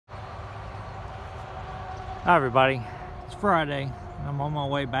Hi everybody, it's Friday and I'm on my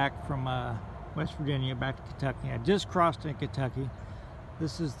way back from West Virginia back to Kentucky. I just crossed into Kentucky.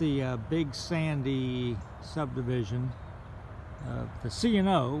 This is the Big Sandy subdivision of the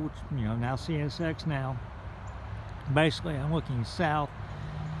C&O, which now CSX now. Basically I'm looking south.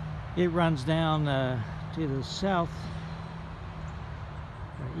 It runs down to the south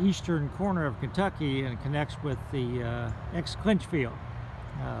eastern corner of Kentucky and connects with the ex-Clinchfield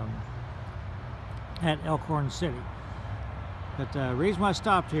at Elkhorn City. But the reason why I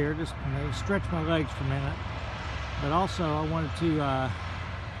stopped here, just stretch my legs for a minute, but also I wanted to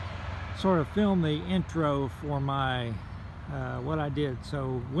sort of film the intro for my what I did.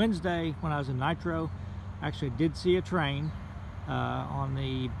 So Wednesday when I was in Nitro, I actually did see a train on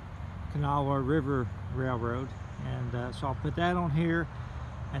the Kanawha River Railroad, and so I'll put that on here,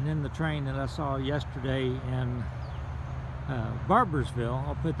 and then the train that I saw yesterday in Barboursville,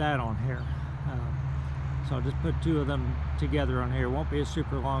 I'll put that on here. So I'll just put two of them together on here. It won't be a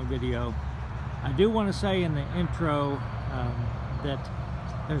super long video. I do want to say in the intro that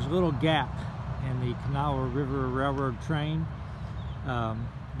there's a little gap in the Kanawha River Railroad train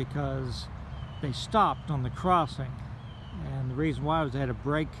because they stopped on the crossing, and the reason why was they had a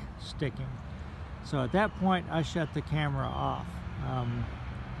brake sticking. So at that point I shut the camera off.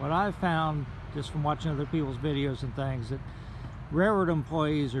 What I found just from watching other people's videos and things, that railroad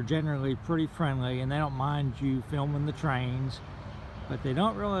employees are generally pretty friendly and they don't mind you filming the trains, but they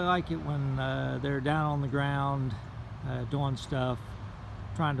don't really like it when they're down on the ground doing stuff,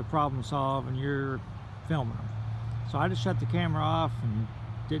 trying to problem solve, and you're filming them. So I just shut the camera off and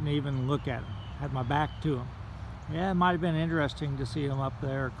didn't even look at them, had my back to them. Yeah, it might have been interesting to see them up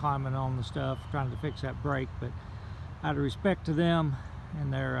there climbing on the stuff trying to fix that brake, but out of respect to them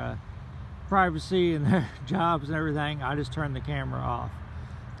and their privacy and their jobs and everything, I just turned the camera off.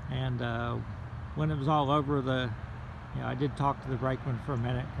 And when it was all over, I did talk to the brakeman for a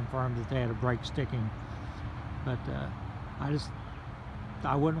minute, confirmed that they had a brake sticking, but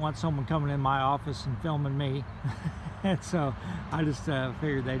I wouldn't want someone coming in my office and filming me. And so I just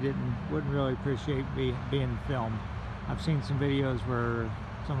figured they wouldn't really appreciate being filmed. I've seen some videos where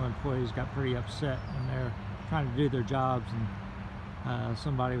some employees got pretty upset and they're trying to do their jobs and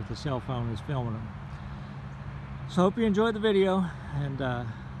somebody with a cell phone is filming them. So hope you enjoyed the video, and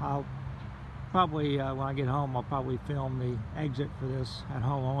I'll probably when I get home I'll probably film the exit for this at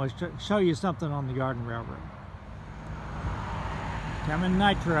home. I want to show you something on the Garden Railroad. I'm in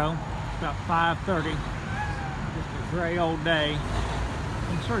Nitro. It's about 5:30. Just a gray old day. You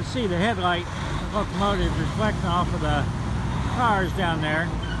can sort of see the headlight, the locomotive reflecting off of the cars down there.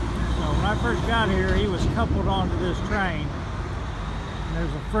 So when I first got here, he was coupled onto this train.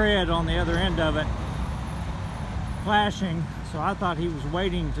 There's a Fred on the other end of it flashing, so I thought he was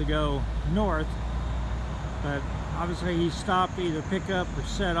waiting to go north, but obviously he stopped to either pick up or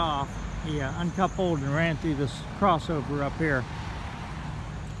set off. He uncoupled and ran through this crossover up here.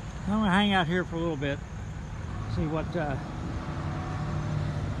 I'm going to hang out here for a little bit, see what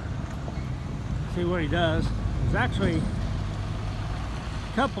he does. There's actually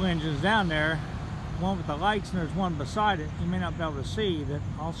a couple engines down there, one with the lights, and there's one beside it you may not be able to see that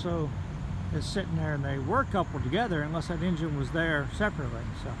also is sitting there, and they were coupled together unless that engine was there separately.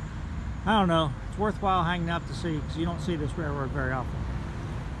 So I don't know, it's worthwhile hanging out to see, because you don't see this railroad very often.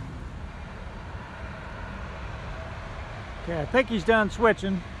 Okay, I think he's done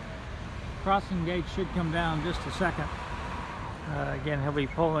switching. Crossing gate should come down in just a second. Again, he'll be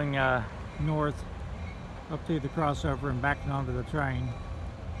pulling north up through the crossover and backing onto the train.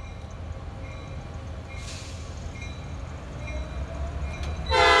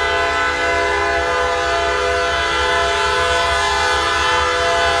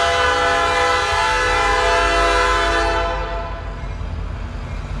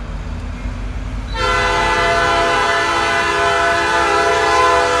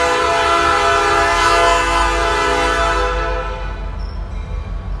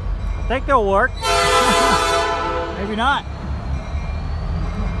 I think they'll work. Maybe not.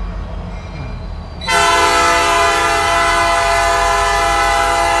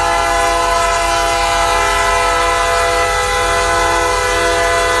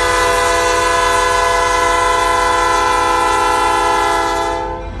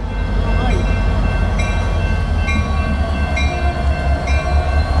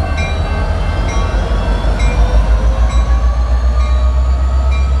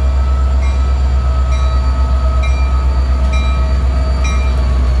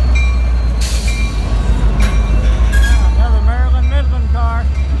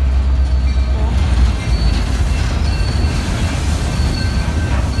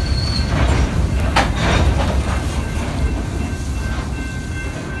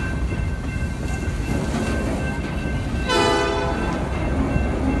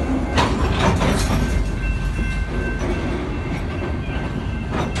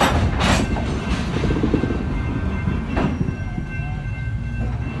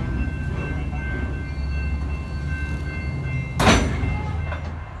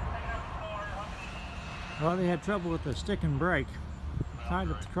 Well, they had trouble with the stick and brake. Tied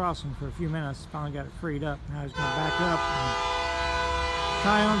at the crossing for a few minutes, finally got it freed up. Now he's going to back up and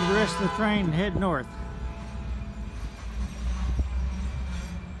tie on to the rest of the train and head north.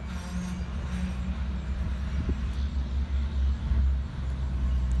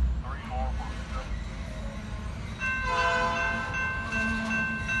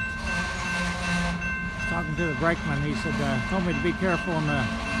 Talking to the brakeman, he said, told me to be careful on the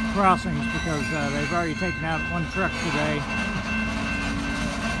crossings because they've already taken out one truck today.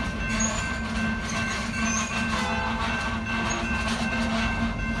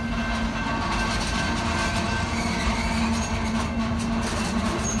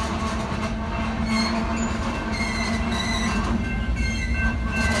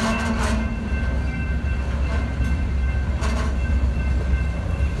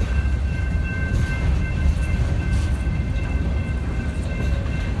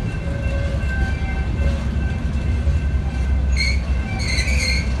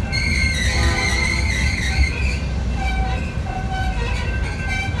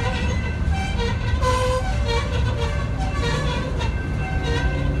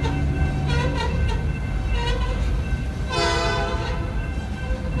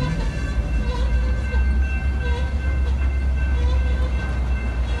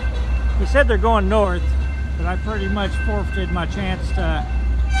 They said they're going north, but I pretty much forfeited my chance to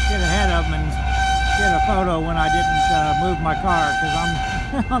get ahead of them and get a photo when I didn't move my car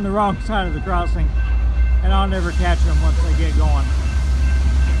because I'm on the wrong side of the crossing and I'll never catch them once they get going.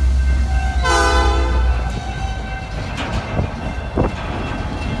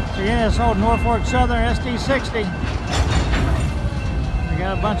 So yeah, this old Norfolk Southern SD60. We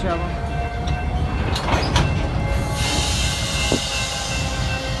got a bunch of them.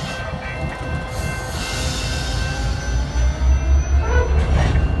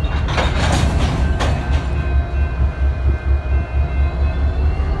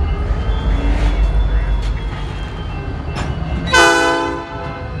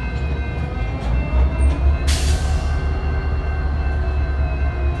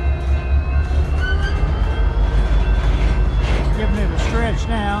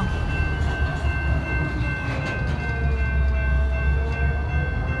 Now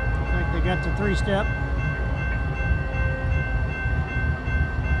I think they got the 3-step.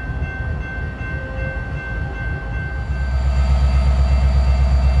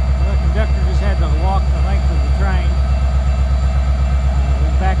 The conductor just had to walk the length of the train.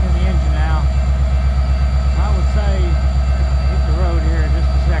 He's back in the engine now. I would say hit the road here in just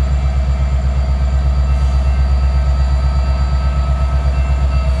a second.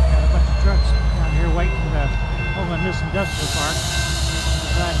 Trucks down here waiting over in this industrial park.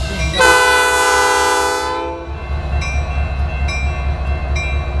 Glad to see them go.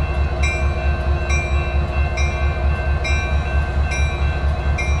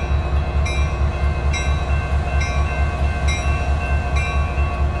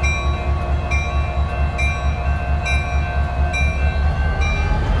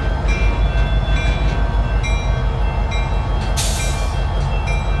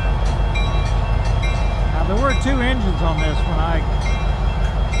 There were 2 engines on this when I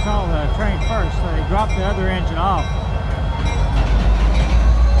saw the train first. They dropped the other engine off.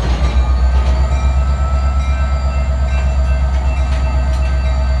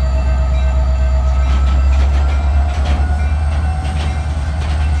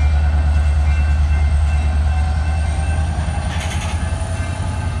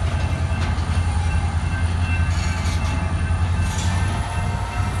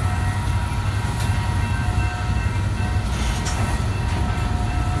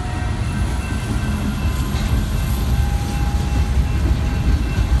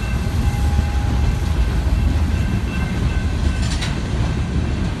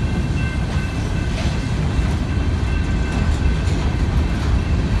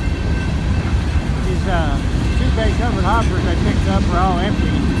 Covered hoppers I picked up are all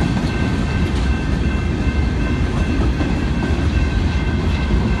empty.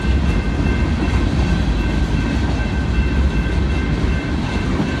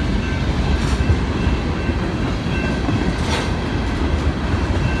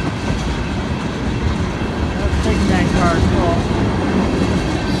 That big tank car is full.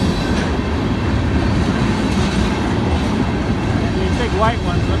 And these big white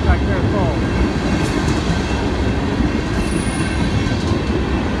ones look like they're full.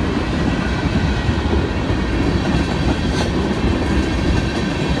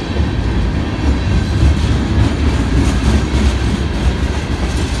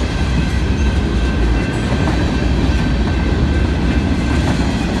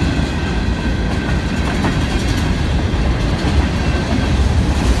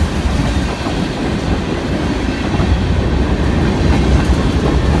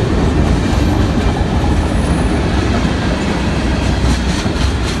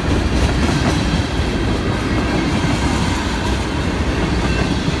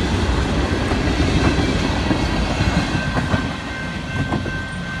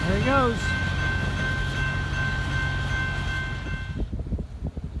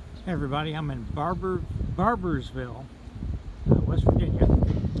 everybody, I'm in Barboursville, West Virginia,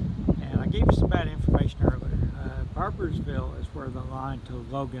 and I gave you some bad information earlier. Barboursville is where the line to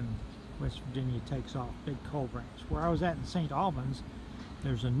Logan, West Virginia takes off, big coal branch. Where I was at in St. Albans,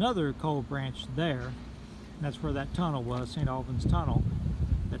 there's another coal branch there, and that's where that tunnel was, St. Albans Tunnel,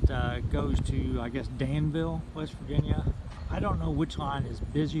 that goes to, I guess, Danville, West Virginia. I don't know which line is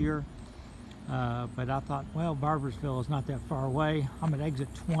busier. But I thought, well, Barboursville is not that far away. I'm at exit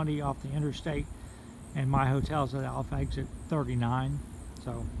 20 off the interstate, and my hotel's at off exit 39,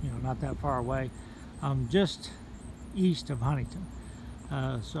 so not that far away. Just east of Huntington.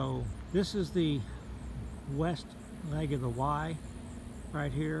 So this is the west leg of the Y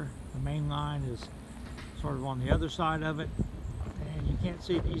right here. The main line is sort of on the other side of it, and you can't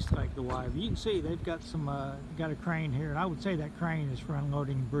see the east leg of the Y, but you can see they've got got a crane here, and I would say that crane is for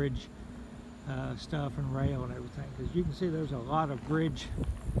unloading bridge stuff and rail and everything, because you can see there's a lot of bridge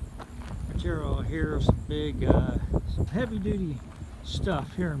material here, some big some heavy-duty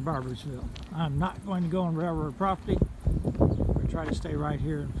stuff here in Barboursville. I'm not going to go on railroad property. I'm going to try to stay right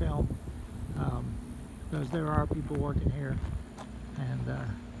here and film, because there are people working here, and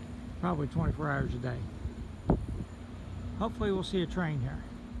probably 24 hours a day. Hopefully we'll see a train here.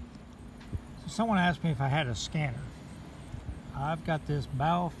 So someone asked me if I had a scanner. I've got this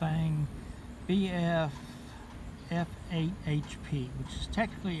Baofeng BF F8HP, which is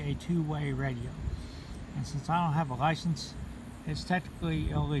technically a two-way radio, and since I don't have a license, it's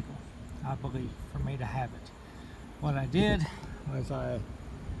technically illegal, I believe, for me to have it. What I did was I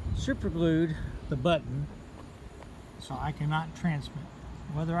super glued the button so I cannot transmit.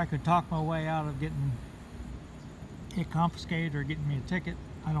 Whether I could talk my way out of getting it confiscated or getting me a ticket,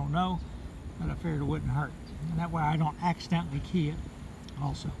 I don't know, but I figured it wouldn't hurt, and that way I don't accidentally key it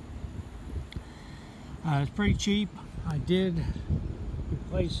also. It's pretty cheap. I did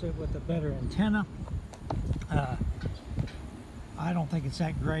replace it with a better antenna. I don't think it's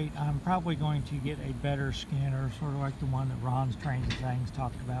that great. I'm probably going to get a better scanner, sort of like the one that Ron's Trains and Things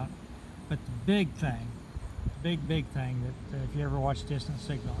talked about. But the big thing, big thing that if you ever watch Distant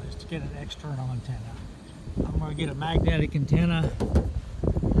Signal, is to get an external antenna. I'm going to get a magnetic antenna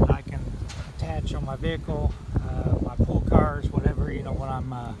that I can attach on my vehicle, my pool cars, whatever, when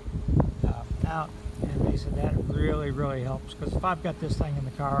I'm out. And they said that really helps, because if I've got this thing in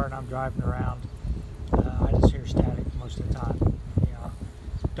the car and I'm driving around, I just hear static most of the time.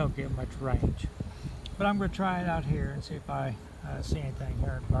 Don't get much range. But I'm going to try it out here and see if I see anything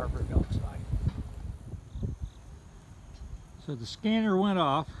here in Barboursville tonight. So the scanner went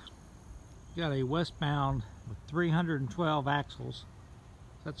off. Got a westbound with 312 axles.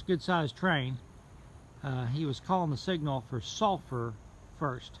 That's a good sized train. He was calling the signal for sulfur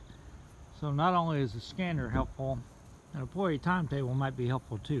first. So not only is the scanner helpful, an employee timetable might be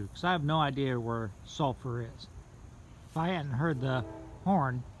helpful too, because I have no idea where sulfur is. If I hadn't heard the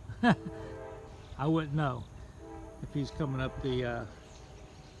horn, I wouldn't know if he's coming up the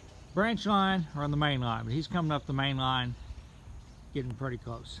branch line or on the main line, but he's coming up the main line, getting pretty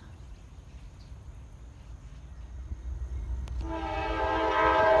close.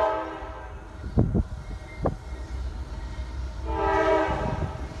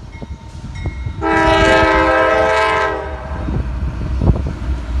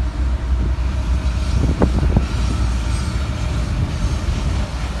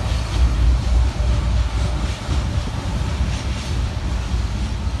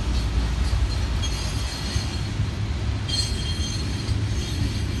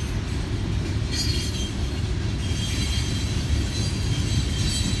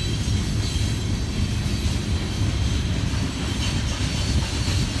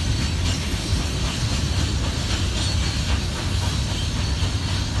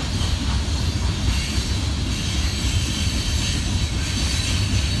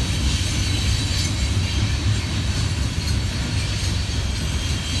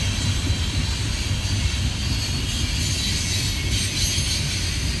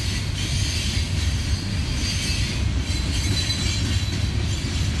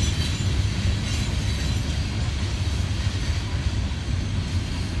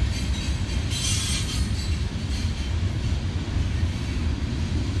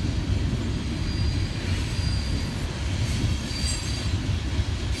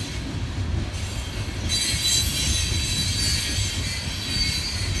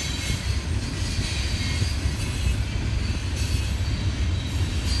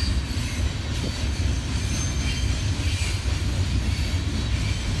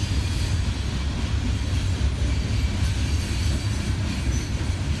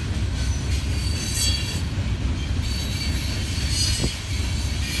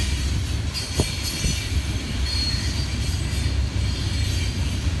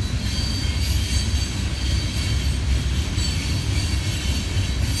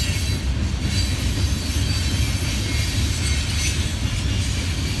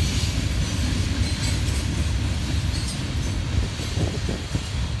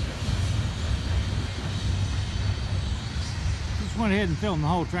 went ahead and filmed the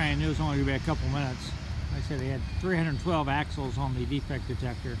whole train. It was only going to be a couple minutes. Like I said, they had 312 axles on the defect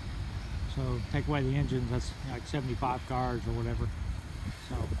detector. So take away the engines, that's like 75 cars or whatever.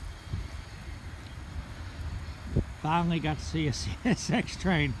 So finally got to see a CSX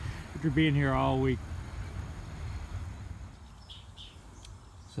train after being here all week.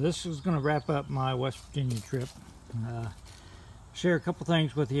 So this is going to wrap up my West Virginia trip. Share a couple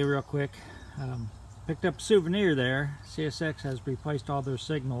things with you real quick. Picked up a souvenir there. CSX has replaced all their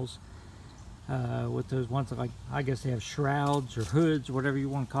signals with those ones that, like, I guess they have shrouds or hoods or whatever you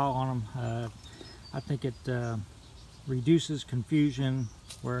want to call on them. I think it reduces confusion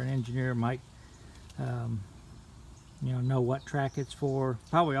where an engineer might know what track it's for.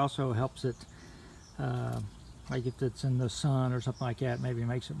 Probably also helps it, like if it's in the sun or something like that, maybe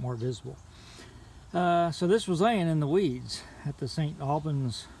makes it more visible. So this was laying in the weeds at the St.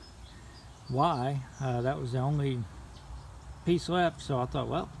 Albans Y. That was the only piece left, so I thought,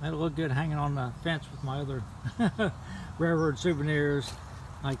 well, that'll look good hanging on the fence with my other railroad souvenirs,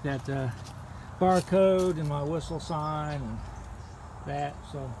 like that barcode and my whistle sign and that.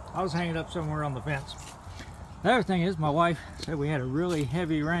 So I was hanging up somewhere on the fence. The other thing is, my wife said we had a really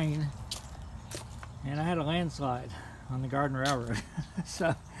heavy rain and I had a landslide on the Garden Railroad.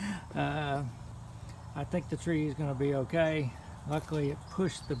 So I think the tree is going to be okay. Luckily it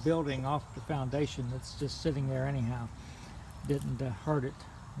pushed the building off the foundation that's just sitting there anyhow. Didn't hurt it,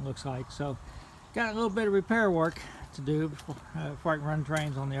 looks like. So got a little bit of repair work to do before I can run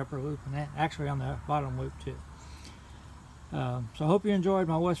trains on the upper loop and actually on the bottom loop too. So I hope you enjoyed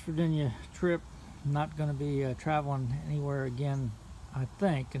my West Virginia trip. I'm not going to be traveling anywhere again, I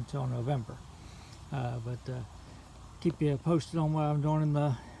think, until November. But keep you posted on what I'm doing in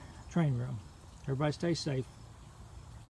the train room. Everybody stay safe.